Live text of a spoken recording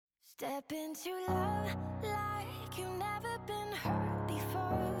Step into love like you've never been hurt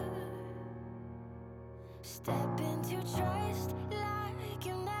before. Step into trust like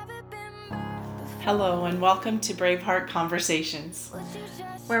you've never been burned before. Hello and welcome to Braveheart Conversations, Would you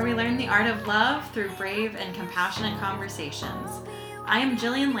just where we learn the art of love through brave and compassionate conversations. I am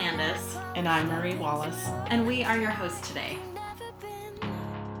Jillian Landis, and I'm Marie Wallace. and we are your hosts today. never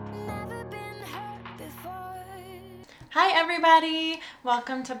been hurt before? Hi, everybody.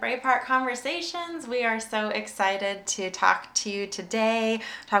 Welcome to Braveheart Conversations. We are so excited to talk with you today.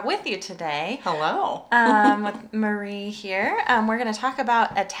 Hello. With Marie here. We're going to talk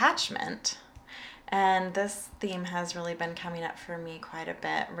about attachment. And this theme has really been coming up for me quite a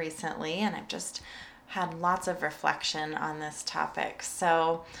bit recently, and I've just had lots of reflection on this topic.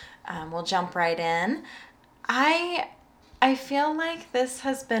 So we'll jump right in. I feel like this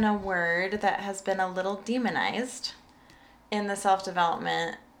has been a word that has been a little demonized in the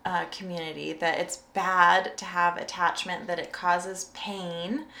self-development community, that it's bad to have attachment, that it causes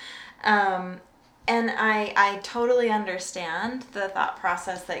pain. And I totally understand the thought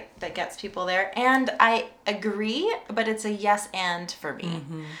process that gets people there. And I agree, but it's a yes and for me.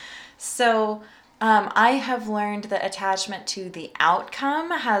 Mm-hmm. So I have learned that attachment to the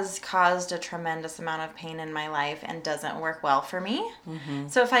outcome has caused a tremendous amount of pain in my life and doesn't work well for me. Mm-hmm.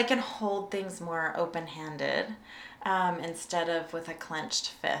 So if I can hold things more open-handed, instead of with a clenched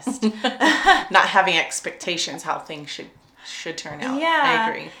fist. Not having expectations how things should turn out. Yeah. I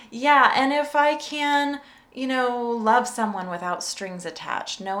agree. Yeah, and if I can, love someone without strings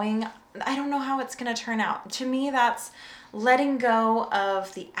attached, knowing I don't know how it's going to turn out. To me, that's letting go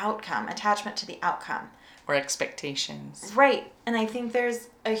of the outcome, attachment to the outcome. Or expectations. Right. And I think there's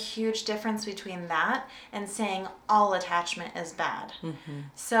a huge difference between that and saying all attachment is bad. Mm-hmm.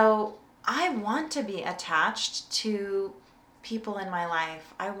 So I want to be attached to people in my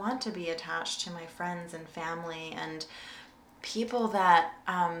life. I want to be attached to my friends and family and people that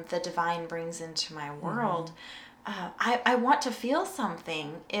the divine brings into my world. I want to feel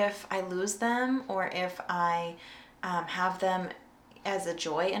something if I lose them or if I have them as a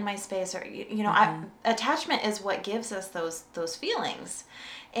joy in my space, or attachment is what gives us those feelings,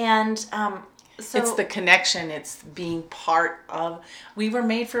 and so it's the connection. It's being part of. We were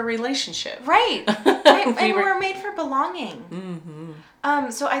made for a relationship, right, and we're made for belonging. Mm-hmm.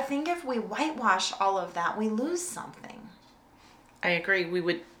 So I think if we whitewash all of that, we lose something. I agree. We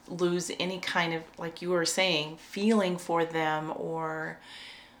would lose any kind of, like you were saying, feeling for them, or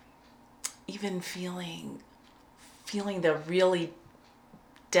even feeling the really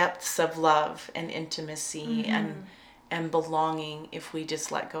depths of love and intimacy and belonging if we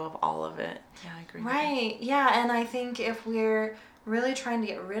just let go of all of it. Yeah, I agree. Right. Yeah, and I think if we're really trying to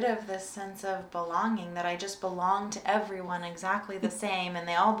get rid of this sense of belonging, that I just belong to everyone exactly the same and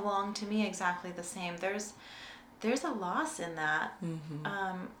they all belong to me exactly the same, there's a loss in that. Mm-hmm.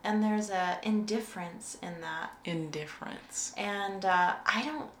 And there's a indifference in that. Indifference. And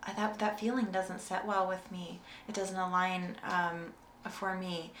that feeling doesn't set well with me. It doesn't align for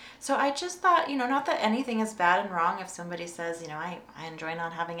me. So I just thought, not that anything is bad and wrong if somebody says, I enjoy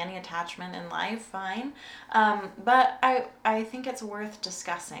not having any attachment in life, fine. But I think it's worth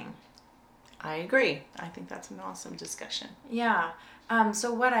discussing. I agree. I think that's an awesome discussion. Yeah.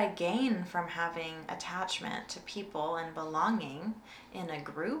 So what I gain from having attachment to people and belonging in a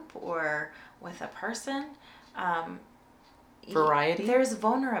group or with a person, variety. There's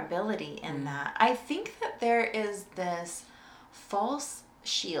vulnerability in that. I think that there is this false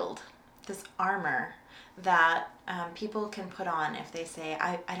shield, this armor that people can put on if they say,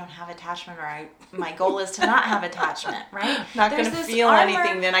 I don't have attachment, or my goal is to not have attachment, right? Not going to feel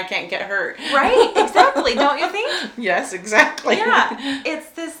anything, then I can't get hurt. Right, exactly. Don't you think? Yes, exactly. Yeah, it's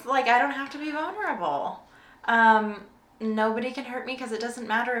this, I don't have to be vulnerable. Nobody can hurt me because it doesn't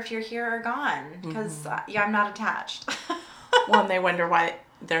matter if you're here or gone, because I'm not attached. Well, and they wonder why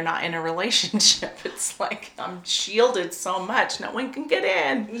they're not in a relationship. It's like, I'm shielded so much, no one can get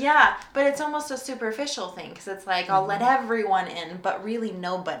in. Yeah, but it's almost a superficial thing, because it's like, I'll let everyone in, but really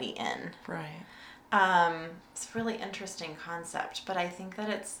nobody in. Right. It's a really interesting concept, but I think that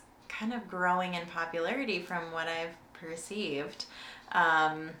it's kind of growing in popularity from what I've perceived.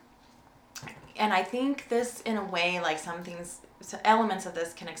 And I think this, in a way, so elements of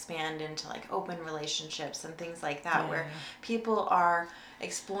this can expand into open relationships and things like that, where people are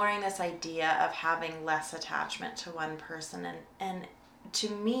exploring this idea of having less attachment to one person. And to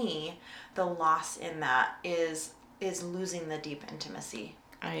me, the loss in that is losing the deep intimacy.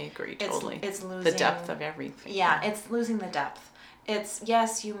 I agree, totally. It's losing the depth of everything. Yeah, it's losing the depth. It's,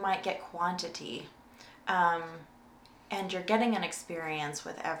 yes, you might get quantity, and you're getting an experience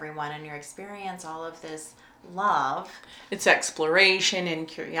with everyone, and you experience all of this love It's exploration and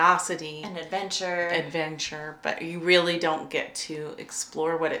curiosity. and adventure. But you really don't get to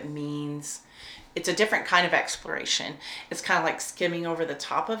explore what it means. It's a different kind of exploration. It's kind of like skimming over the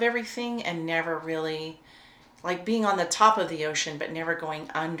top of everything and never really, like being on the top of the ocean, but never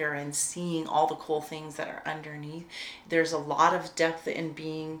going under and seeing all the cool things that are underneath. There's a lot of depth in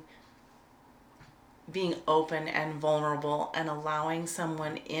being open and vulnerable and allowing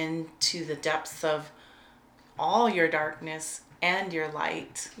someone into the depths of all your darkness and your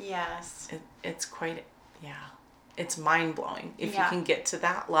light. Yes. It's quite, it's mind-blowing. If you Yeah. can get to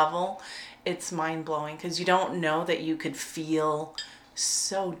that level, it's mind-blowing because you don't know that you could feel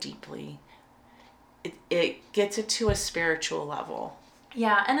so deeply. It gets it to a spiritual level.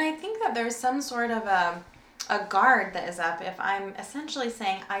 Yeah, and I think that there's some sort of a guard that is up if I'm essentially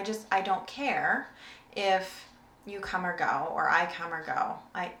saying I don't care if you come or go or I come or go.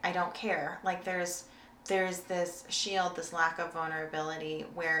 I don't care. Like there's this shield, this lack of vulnerability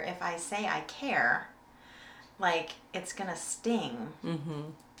where if I say I care, like it's gonna sting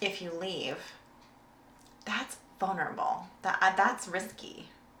if you leave. That's vulnerable. That's risky.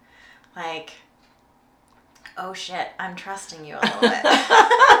 Like, oh shit, I'm trusting you a little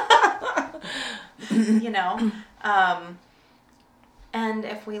bit. You know? And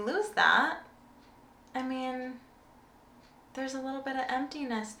if we lose that, I mean, there's a little bit of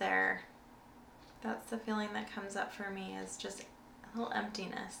emptiness there. That's the feeling that comes up for me, is just a little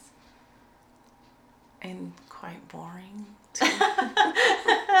emptiness. And quite boring too.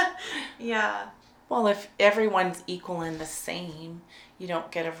 Yeah. Well, if everyone's equal and the same, you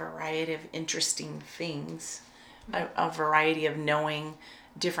don't get a variety of interesting things, a variety of knowing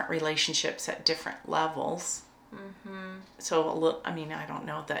different relationships at different levels. So, I mean, I don't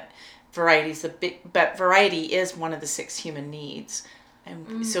know that variety's but variety is one of the 6 human needs.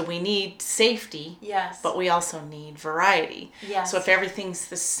 And so we need safety, Yes. but we also need variety. Yes. So if everything's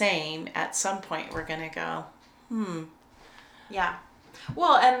the same, at some point we're going to go, Yeah.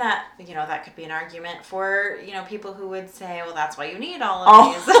 Well, and that, you know, that could be an argument for, you know, people who would say, well, that's why you need all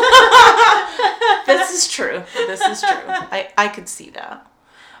of these. This is true. I could see that.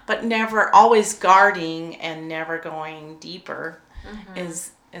 But never, always guarding and never going deeper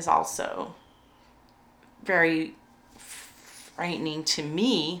is also very frightening to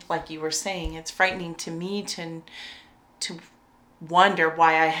me. Like you were saying, it's frightening to me to wonder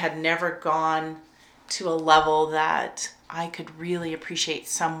why I had never gone to a level that I could really appreciate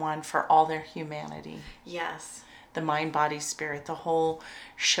someone for all their humanity. Yes. The mind, body, spirit, the whole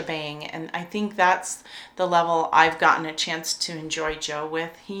shebang. And I think that's the level I've gotten a chance to enjoy Joe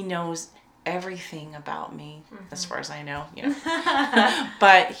with. He knows everything about me, as far as I know, you know.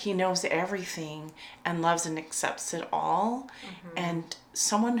 But he knows everything and loves and accepts it all. And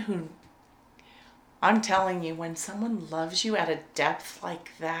someone who, I'm telling you, when someone loves you at a depth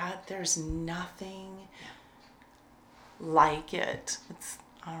like that, there's nothing like it.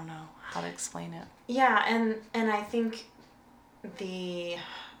 I don't know how to explain it. Yeah, and I think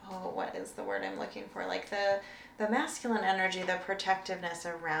what is the word I'm looking for? Like the masculine energy, the protectiveness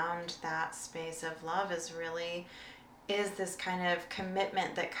around that space of love is this kind of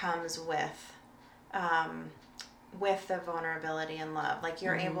commitment that comes with the vulnerability and love. Like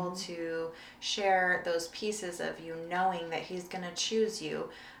you're able to share those pieces of you knowing that he's going to choose you.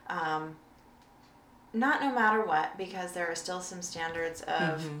 Not no matter what, because there are still some standards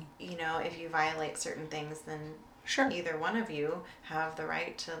of, you know, if you violate certain things, then Sure. either one of you have the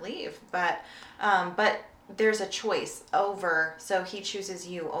right to leave. But there's a choice so he chooses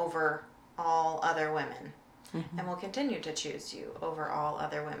you over all other women and will continue to choose you over all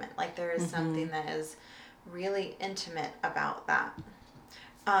other women. Like there is something that is really intimate about that.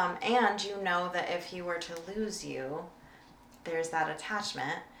 And you know that if he were to lose you, there's that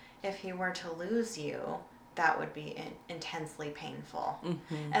attachment. If he were to lose you, that would be intensely painful.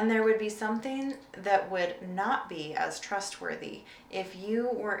 And there would be something that would not be as trustworthy if you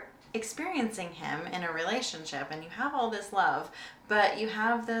were experiencing him in a relationship and you have all this love, but you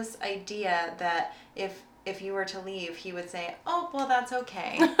have this idea that if you were to leave, he would say, oh, well, that's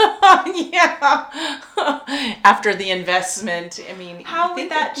okay. Yeah. After the investment, I mean, How would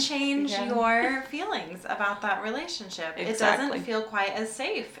that change Yeah. your feelings about that relationship? Exactly. It doesn't feel quite as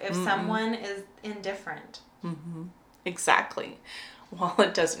safe if someone is indifferent. Exactly. Well,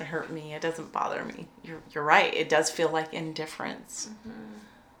 it doesn't hurt me. It doesn't bother me. You're right. It does feel like indifference.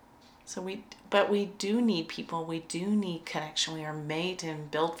 So we do need people. We do need connection. We are made and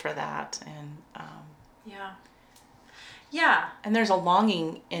built for that. And Yeah. and there's a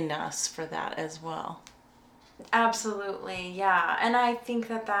longing in us for that as well. Absolutely, yeah. And I think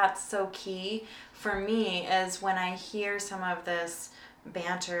that that's so key for me is when I hear some of this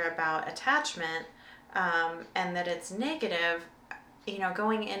banter about attachment, and that it's negative,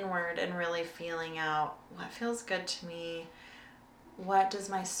 going inward and really feeling out what feels good to me, what does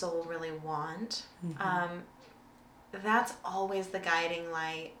my soul really want. That's always the guiding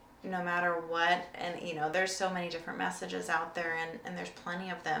light, no matter what. And there's so many different messages out there, and there's plenty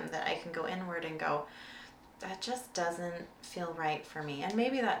of them that I can go inward and go, that just doesn't feel right for me. And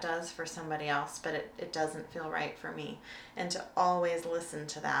maybe that does for somebody else, but it doesn't feel right for me. And to always listen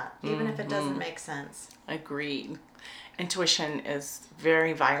to that, even if it doesn't make sense. Agreed. Intuition is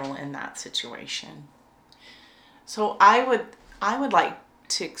very vital in that situation. So I would like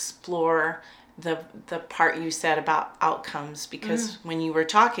to explore the part you said about outcomes, because when you were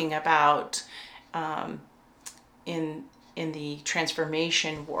talking about in the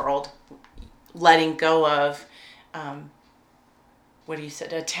transformation world, letting go of what you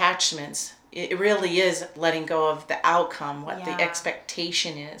said, attachments, it really is letting go of the outcome, what the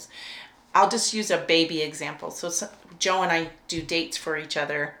expectation is. I'll just use a baby example. So Joe and I do dates for each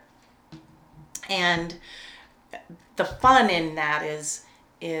other, and the fun in that is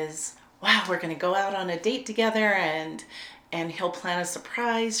wow, we're going to go out on a date together, and he'll plan a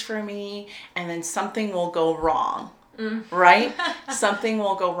surprise for me, and then something will go wrong. Right? Something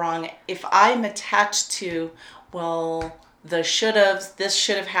will go wrong. If I'm attached to, well, this should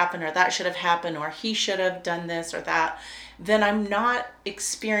have happened, or that should have happened, or he should have done this or that, then I'm not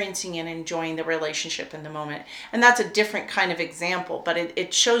experiencing and enjoying the relationship in the moment. And that's a different kind of example, but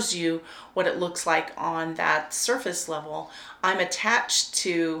it shows you what it looks like on that surface level. I'm attached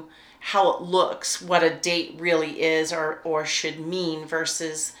to how it looks, what a date really is or should mean,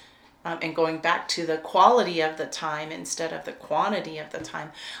 versus and going back to the quality of the time instead of the quantity of the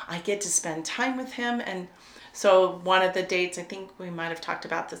time. I get to spend time with him. And so one of the dates, I think we might have talked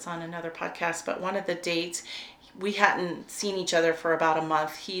about this on another podcast, but one of the dates, we hadn't seen each other for about a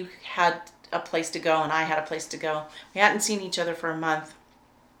month. He had a place to go and I had a place to go. We hadn't seen each other for a month.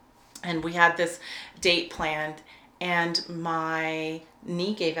 And we had this date planned, and my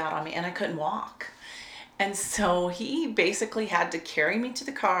knee gave out on me and I couldn't walk. And so he basically had to carry me to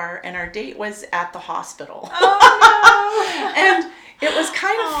the car, and our date was at the hospital. Oh, no. And it was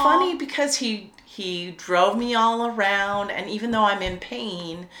kind of funny because he drove me all around, and even though I'm in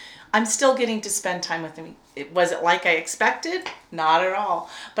pain, I'm still getting to spend time with him. Was it like I expected? Not at all.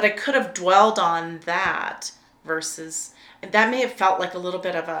 But I could have dwelled on that versus, that may have felt like a little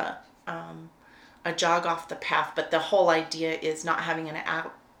bit of a jog off the path, but the whole idea is not having an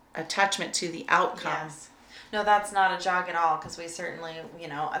attachment to the outcome. Yes. No, that's not a jog at all, because we certainly,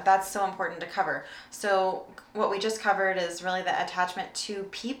 that's so important to cover. So what we just covered is really the attachment to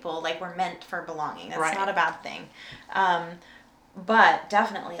people, like we're meant for belonging. That's not a bad thing. But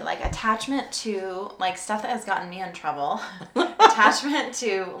definitely, like, attachment to, like, stuff that has gotten me in trouble, attachment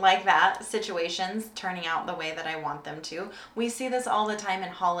to, like, that, situations turning out the way that I want them to. We see this all the time in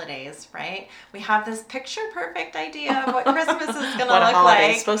holidays, right? We have this picture-perfect idea of what Christmas is going to look like. What a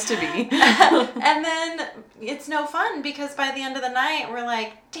holiday is supposed to be. And then it's no fun, because by the end of the night, we're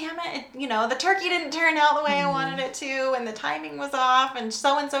like, damn it, the turkey didn't turn out the way I wanted it to, and the timing was off, and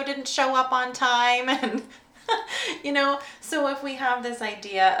so-and-so didn't show up on time, and... So if we have this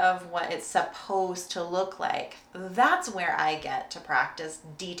idea of what it's supposed to look like, that's where I get to practice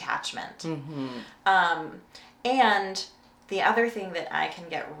detachment. And the other thing that I can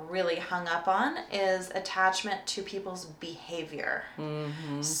get really hung up on is attachment to people's behavior.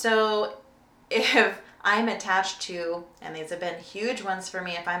 So if I'm attached to, and these have been huge ones for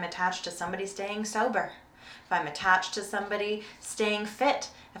me, if I'm attached to somebody staying sober, if I'm attached to somebody staying fit,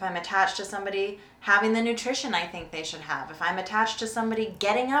 if I'm attached to somebody having the nutrition I think they should have, if I'm attached to somebody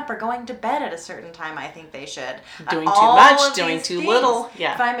getting up or going to bed at a certain time I think they should. Doing too much, doing too little.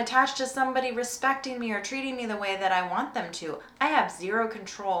 Yeah. If I'm attached to somebody respecting me or treating me the way that I want them to, I have zero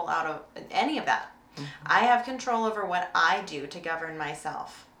control out of any of that. I have control over what I do to govern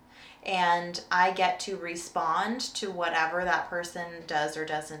myself. And I get to respond to whatever that person does or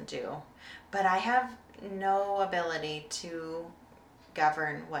doesn't do. But I have no ability to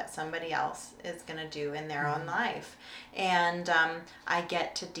govern what somebody else is going to do in their own life. And I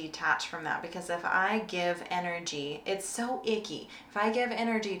get to detach from that, because if I give energy, it's so icky. If I give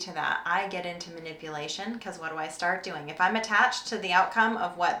energy to that, I get into manipulation, because what do I start doing? If I'm attached to the outcome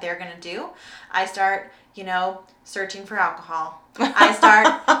of what they're going to do, I start, searching for alcohol. I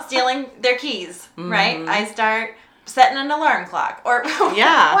start stealing their keys, right? I start setting an alarm clock, or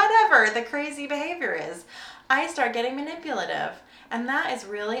whatever the crazy behavior is. I start getting manipulative. And that is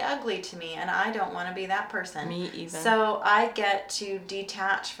really ugly to me, and I don't want to be that person. Me either. So I get to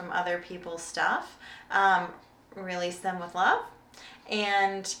detach from other people's stuff, release them with love,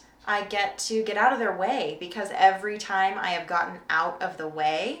 and I get to get out of their way, because every time I have gotten out of the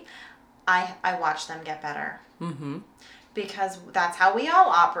way, I watch them get better. Mm-hmm. Because that's how we all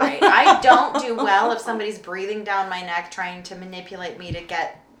operate. I don't do well if somebody's breathing down my neck trying to manipulate me to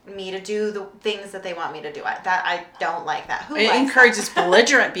get me to do the things that they want me to do. I don't like that. Who It likes encourages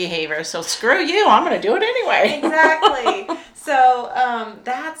belligerent behavior, so screw you, I'm going to do it anyway. Exactly. So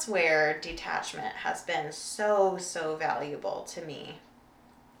that's where detachment has been so valuable to me.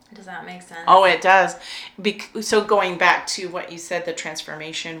 Does that make sense? Oh, it does. So going back to what you said, the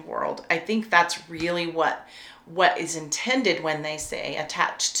transformation world, I think that's really what is intended when they say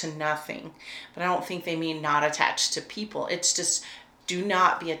attached to nothing. But I don't think they mean not attached to people. It's just do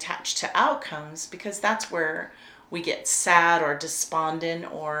not be attached to outcomes, because that's where we get sad or despondent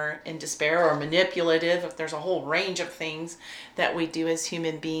or in despair or manipulative. If there's a whole range of things that we do as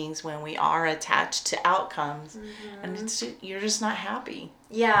human beings when we are attached to outcomes, and you're just not happy.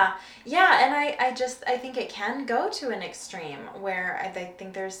 Yeah, and I think it can go to an extreme where I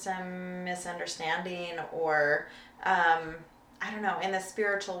think there's some misunderstanding, or I don't know, in the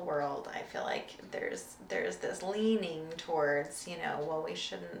spiritual world, I feel like there's this leaning towards, well, we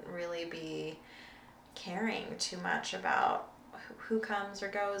shouldn't really be caring too much about who comes or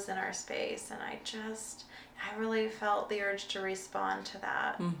goes in our space. And I really felt the urge to respond to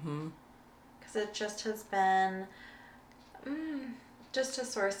that. Mm-hmm. Because it just has been just a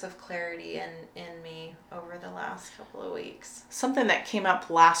source of clarity in me over the last couple of weeks. Something that came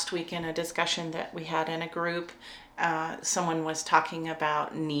up last week in a discussion that we had in a group, someone was talking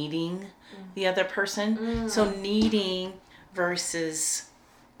about needing the other person. So needing versus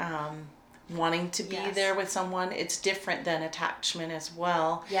wanting to be there with someone, it's different than attachment as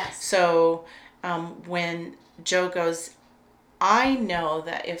well. Yes. So when Joe goes, I know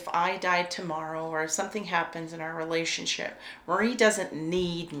that if I died tomorrow or if something happens in our relationship, Marie doesn't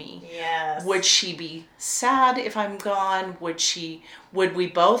need me. Yes. Would she be sad if I'm gone? Would we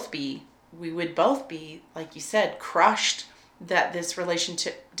both be, like you said, crushed that this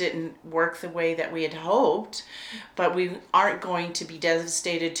relationship didn't work the way that we had hoped, but we aren't going to be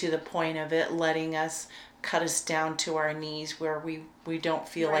devastated to the point of it letting us cut us down to our knees where we don't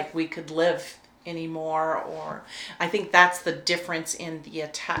feel like we could live anymore. Or I think that's the difference in the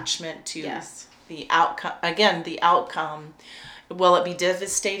attachment to the outcome. Again, the outcome. Will it be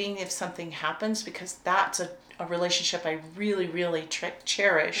devastating if something happens? Because that's a relationship I really, really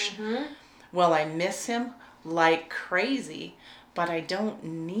cherish. Will I miss him like crazy? But I don't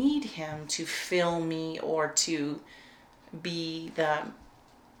need him to fill me or to be the...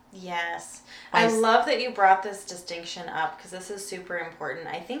 Yes. I love that you brought this distinction up, because this is super important.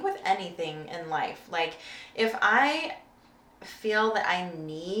 I think with anything in life, like if I feel that I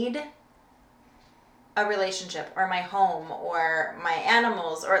need a relationship or my home or my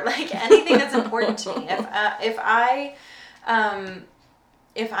animals or like anything that's important to me, if I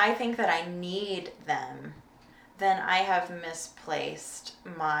think that I need them, then I have misplaced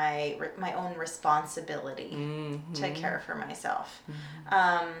my own responsibility to care for myself.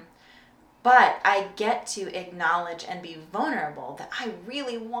 But I get to acknowledge and be vulnerable that I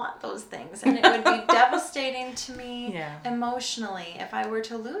really want those things. And it would be devastating to me emotionally if I were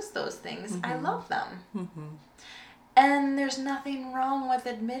to lose those things. I love them. And there's nothing wrong with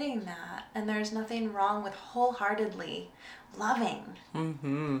admitting that. And there's nothing wrong with wholeheartedly loving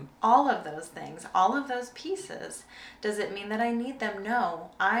all of those things, all of those pieces. Does it mean that I need them?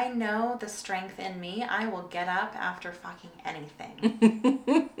 No. I know the strength in me. I will get up after fucking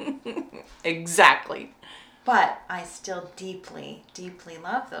anything. Exactly. But I still deeply, deeply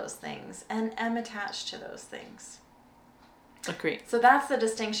love those things and am attached to those things. Agreed. So that's the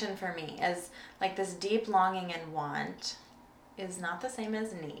distinction for me, is like this deep longing and want is not the same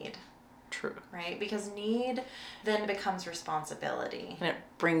as need. True. Right? Because need then becomes responsibility. And it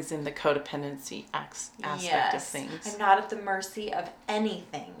brings in the codependency aspect of things. I'm not at the mercy of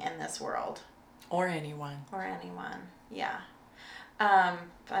anything in this world. Or anyone. Yeah.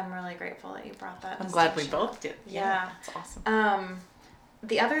 I'm really grateful that you brought that. I'm glad we both did. Yeah. That's awesome.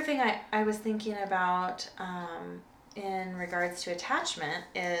 The other thing I was thinking about in regards to attachment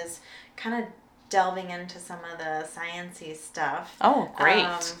is kind of delving into some of the sciencey stuff. Oh,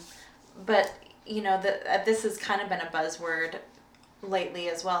 great. But, this has kind of been a buzzword lately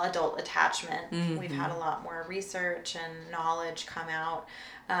as well, adult attachment. We've had a lot more research and knowledge come out.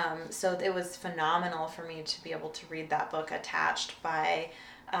 So it was phenomenal for me to be able to read that book, Attached, by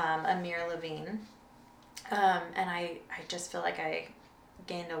Amir Levine. And I just feel like I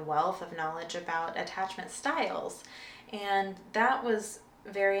gained a wealth of knowledge about attachment styles. And that was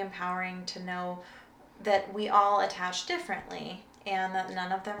very empowering to know that we all attach differently and that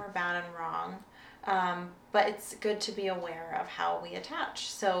none of them are bad and wrong. But it's good to be aware of how we attach.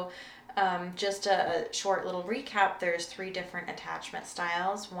 So just a short little recap, there's 3 different attachment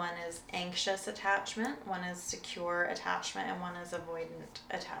styles. One is anxious attachment, one is secure attachment, and one is avoidant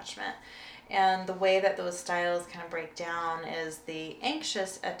attachment. And the way that those styles kind of break down is the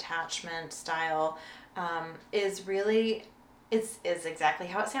anxious attachment style is really, is exactly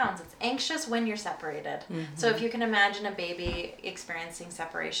how it sounds. It's anxious when you're separated. Mm-hmm. So if you can imagine a baby experiencing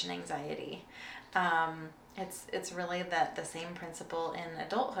separation anxiety, it's really the same principle in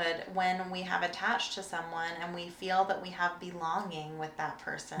adulthood. When we have attached to someone and we feel that we have belonging with that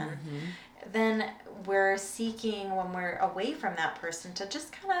person, mm-hmm. then we're seeking, when we're away from that person, to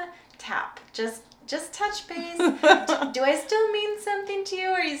just kind of tap, just touch base. Do I still mean something to you?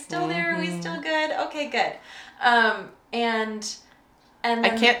 Are you still there? Are we still good? Okay, good. And then,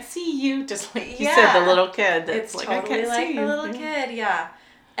 I can't see you, just like you said, the little kid. It's like, totally I can't like see the little kid, yeah.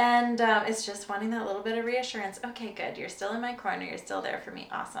 And it's just wanting that little bit of reassurance. Okay, good. You're still in my corner. You're still there for me.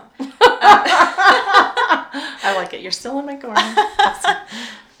 Awesome. I like it. You're still in my corner.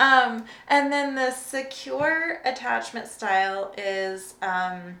 Awesome. And then the secure attachment style is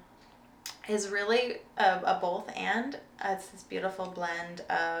really a both and. It's this beautiful blend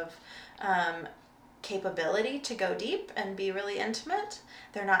of capability to go deep and be really intimate.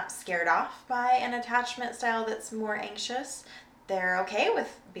 They're not scared off by an attachment style that's more anxious. They're okay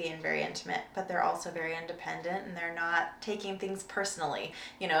with being very intimate, but they're also very independent, and they're not taking things personally.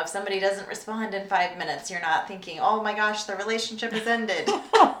 You know, if somebody doesn't respond in 5 minutes, you're not thinking, oh my gosh, the relationship has ended.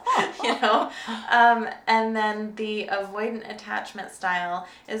 You know? And then the avoidant attachment style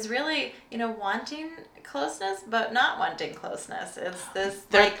is really, wanting closeness, but not wanting closeness. It's this,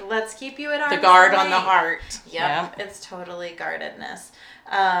 let's keep you at arm's length. The guard on the heart. Yep. It's totally guardedness.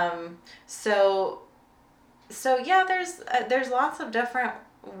 So yeah, there's lots of different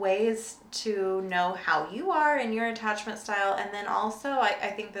ways to know how you are in your attachment style, and then also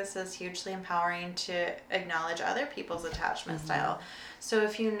I think this is hugely empowering to acknowledge other people's attachment mm-hmm. style. So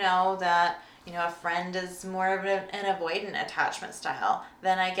if you know that a friend is more of an avoidant attachment style,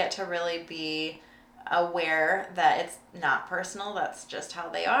 then I get to really be aware that it's not personal. That's just how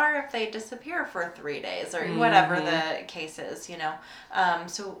they are if they disappear for 3 days or whatever mm-hmm. the case is,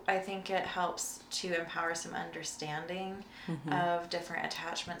 So I think it helps to empower some understanding mm-hmm. of different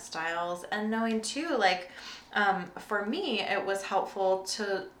attachment styles, and knowing too, for me, it was helpful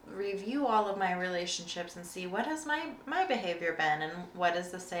to review all of my relationships and see what has my behavior been, and what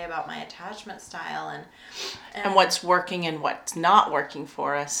does this say about my attachment style, and what's working and what's not working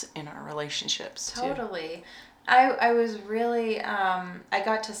for us in our relationships. Totally. I was really, I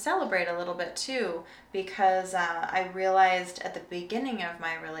got to celebrate a little bit too, because I realized at the beginning of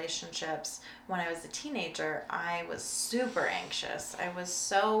my relationships, when I was a teenager, I was super anxious. I was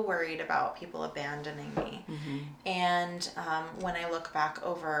so worried about people abandoning me. Mm-hmm. And when I look back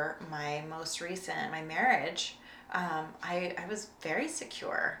over my most recent, my marriage, I was very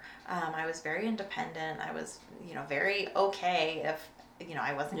secure. I was very independent. I was, very okay if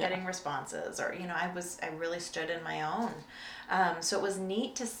I wasn't getting responses, or, I really stood in my own. So it was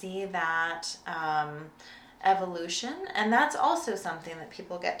neat to see that evolution. And that's also something that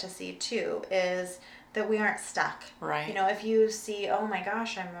people get to see too, is that we aren't stuck. Right. If you see, oh my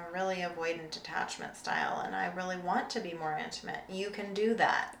gosh, I'm a really avoidant attachment style and I really want to be more intimate, you can do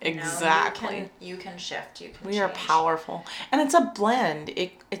that. Exactly. You can shift. You can We change. are powerful. And it's a blend.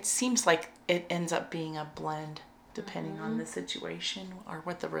 It seems like it ends up being a blend, depending mm-hmm. on the situation or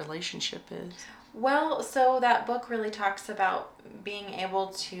what the relationship is. Well, so that book really talks about being able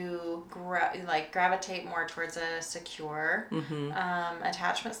to gravitate more towards a secure mm-hmm.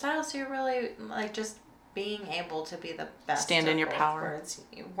 Attachment style. So you're really just being able to be the best. Stand in your power.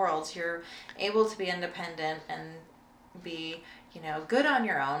 Worlds. You're able to be independent and be, good on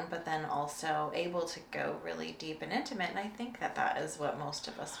your own, but then also able to go really deep and intimate. And I think that is what most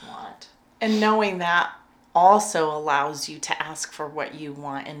of us want. And knowing that also allows you to ask for what you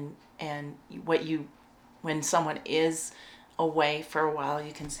want, and when someone is away for a while,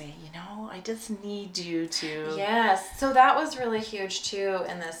 you can say, I just need you to. Yes. So that was really huge too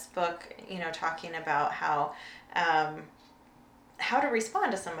in this book, talking about how to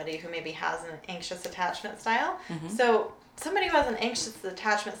respond to somebody who maybe has an anxious attachment style. Mm-hmm. So somebody who has an anxious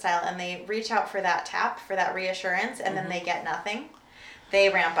attachment style and they reach out for that tap, for that reassurance, and mm-hmm. then they get nothing, they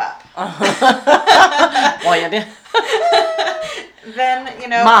ramp up. Well, then, you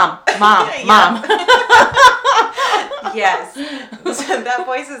know. Mom. Yes. So that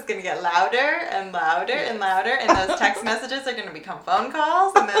voice is going to get louder and louder and louder, and those text messages are going to become phone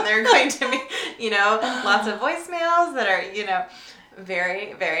calls, and then they're going to be, lots of voicemails that are,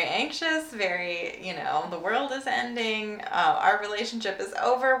 very, very anxious, very, the world is ending, our relationship is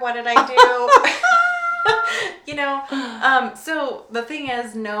over, what did I do? So the thing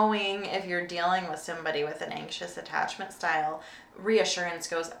is, knowing if you're dealing with somebody with an anxious attachment style, reassurance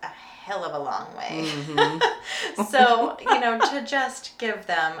goes a hell of a long way. Mm-hmm. So, to just give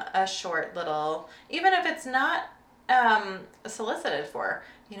them a short little, even if it's not solicited for,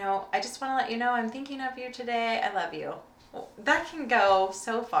 I just want to let you know I'm thinking of you today. I love you. That can go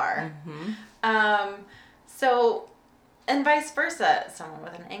so far. Mm-hmm. And vice versa, someone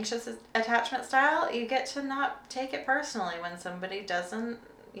with an anxious attachment style, you get to not take it personally when somebody doesn't,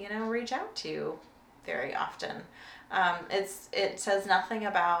 reach out to you very often. It says nothing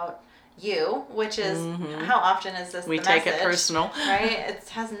about you, which is, how often is this we the take message, it personal, right? It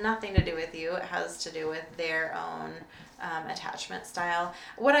has nothing to do with you. It has to do with their own attachment style.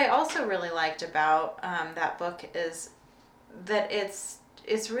 What I also really liked about that book is that it's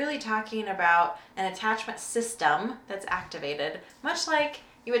really talking about an attachment system that's activated, much like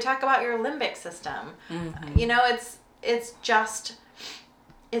you would talk about your limbic system. Mm-hmm.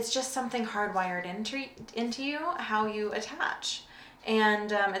 It's just something hardwired into you, how you attach.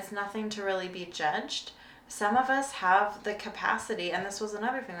 And it's nothing to really be judged. Some of us have the capacity, and this was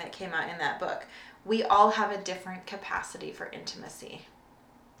another thing that came out in that book, we all have a different capacity for intimacy.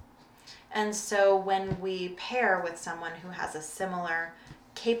 And so when we pair with someone who has a similar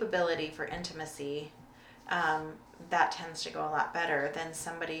capability for intimacy, that tends to go a lot better than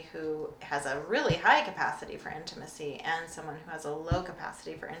somebody who has a really high capacity for intimacy and someone who has a low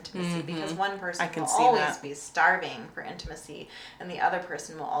capacity for intimacy, because one person will always be starving for intimacy and the other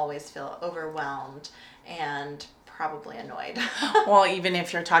person will always feel overwhelmed and probably annoyed. Well, even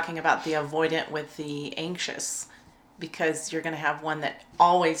if you're talking about the avoidant with the anxious, because you're going to have one that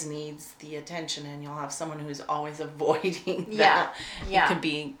always needs the attention and you'll have someone who's always avoiding that. Yeah. It can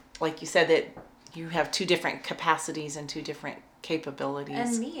be, like you said, that you have two different capacities and two different capabilities.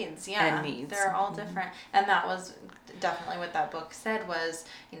 And needs, yeah. And needs. They're all different. And that was definitely what that book said was,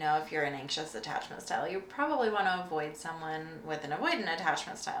 if you're an anxious attachment style, you probably want to avoid someone with an avoidant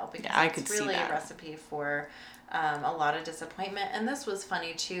attachment style, because it's really a recipe for a lot of disappointment. And this was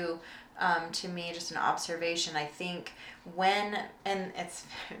funny too. To me, just an observation, I think and it's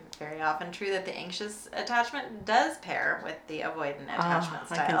very often true that the anxious attachment does pair with the avoidant attachment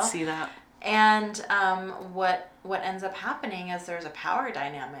style. I can see that. And what ends up happening is there's a power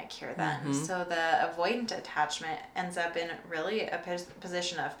dynamic here then. Mm-hmm. So the avoidant attachment ends up in really a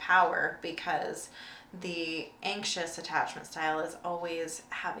position of power, because the anxious attachment style is always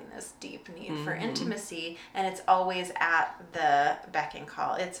having this deep need for intimacy, and it's always at the beck and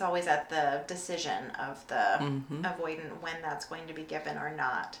call. It's always at the decision of the avoidant when that's going to be given or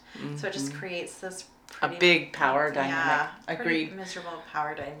not. So it just creates this a big power dynamic. Yeah, agreed. Miserable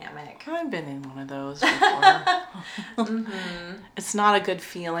power dynamic. I've been in one of those before. It's not a good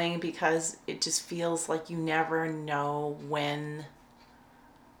feeling, because it just feels like you never know when.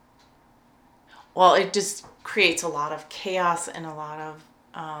 Well, it just creates a lot of chaos and a lot of,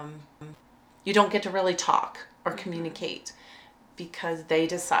 you don't get to really talk or communicate, because they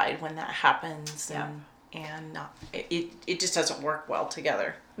decide when that happens. Yeah. And it just doesn't work well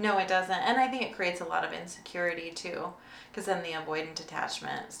together. No, it doesn't. And I think it creates a lot of insecurity too, because then the avoidant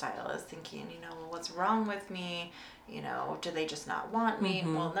attachment style is thinking, well, what's wrong with me? Do they just not want me?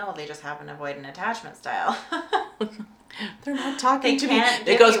 Well, no, they just have an avoidant attachment style. They're not talking to me.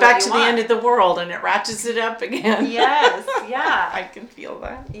 It goes back to the end of the world and it ratchets it up again. Yes, yeah. I can feel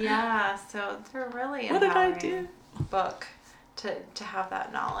that. Yeah, so it's a really empowering book to have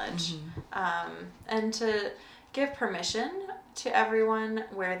that knowledge, and to give permission to everyone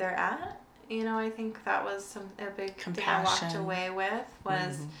where they're at. I think that was a big thing I walked away with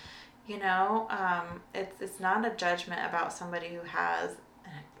was, it's not a judgment about somebody who has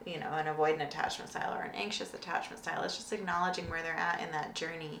an avoidant attachment style or an anxious attachment style. It's just acknowledging where they're at in that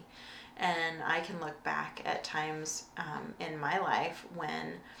journey. And I can look back at times in my life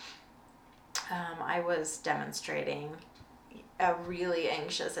when I was demonstrating a really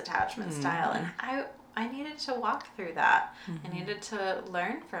anxious attachment style, and I needed to walk through that. I needed to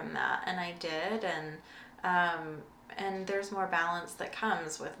learn from that, and I did. And there's more balance that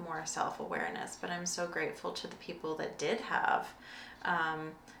comes with more self-awareness. But I'm so grateful to the people that did have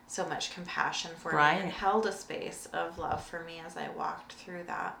so much compassion for me and held a space of love for me as I walked through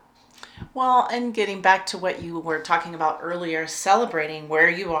that. Well, and getting back to what you were talking about earlier, celebrating where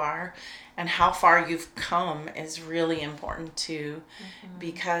you are and how far you've come is really important too,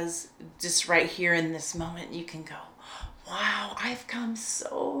 because just right here in this moment, you can go, wow, I've come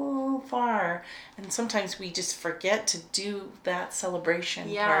so far. And sometimes we just forget to do that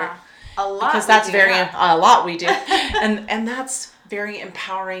celebration part. A lot. Because that's a lot we do. And that's very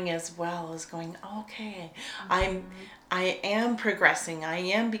empowering as well, as going, okay, I am progressing. I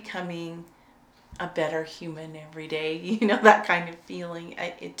am becoming a better human every day. You know, that kind of feeling.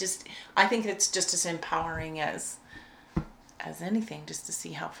 I think it's just as empowering as anything, just to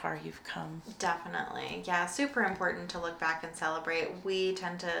see how far you've come. Definitely. Yeah, super important to look back and celebrate. We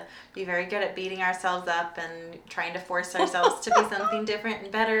tend to be very good at beating ourselves up and trying to force ourselves to be something different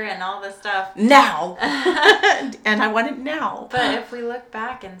and better and all this stuff. Now. And I want it now. But if we look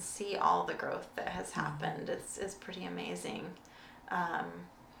back and see all the growth that has happened, it's pretty amazing.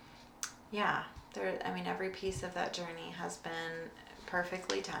 Yeah, every piece of that journey has been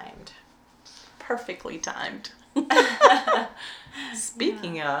perfectly timed. Perfectly timed.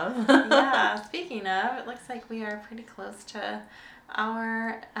 Speaking of, it looks like we are pretty close to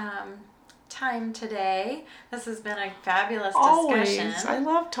our time today. This has been a fabulous discussion. Always. I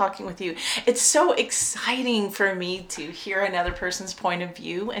love talking with you. It's so exciting for me to hear another person's point of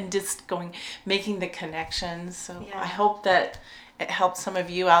view and just making the connections. So I hope that it helps some of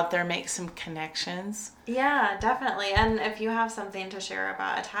you out there make some connections. Yeah, definitely. And if you have something to share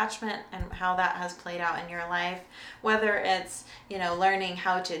about attachment and how that has played out in your life, whether it's, learning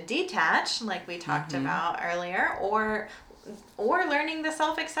how to detach, like we talked about earlier, or learning the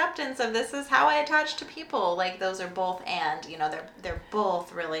self-acceptance of this is how I attach to people. Like those are both, and they're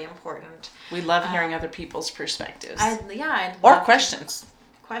both really important. We love hearing other people's perspectives. Or questions.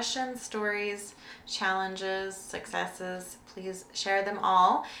 Questions, stories, challenges, successes. Please share them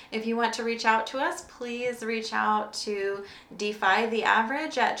all. If you want to reach out to us, please reach out to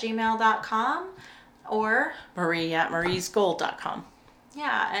defytheaverage@gmail.com or Marie@mariesgold.com.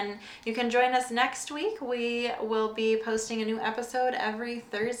 Yeah, and you can join us next week. We will be posting a new episode every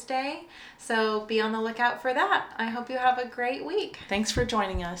Thursday, so be on the lookout for that. I hope you have a great week. Thanks for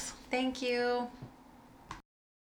joining us. Thank you.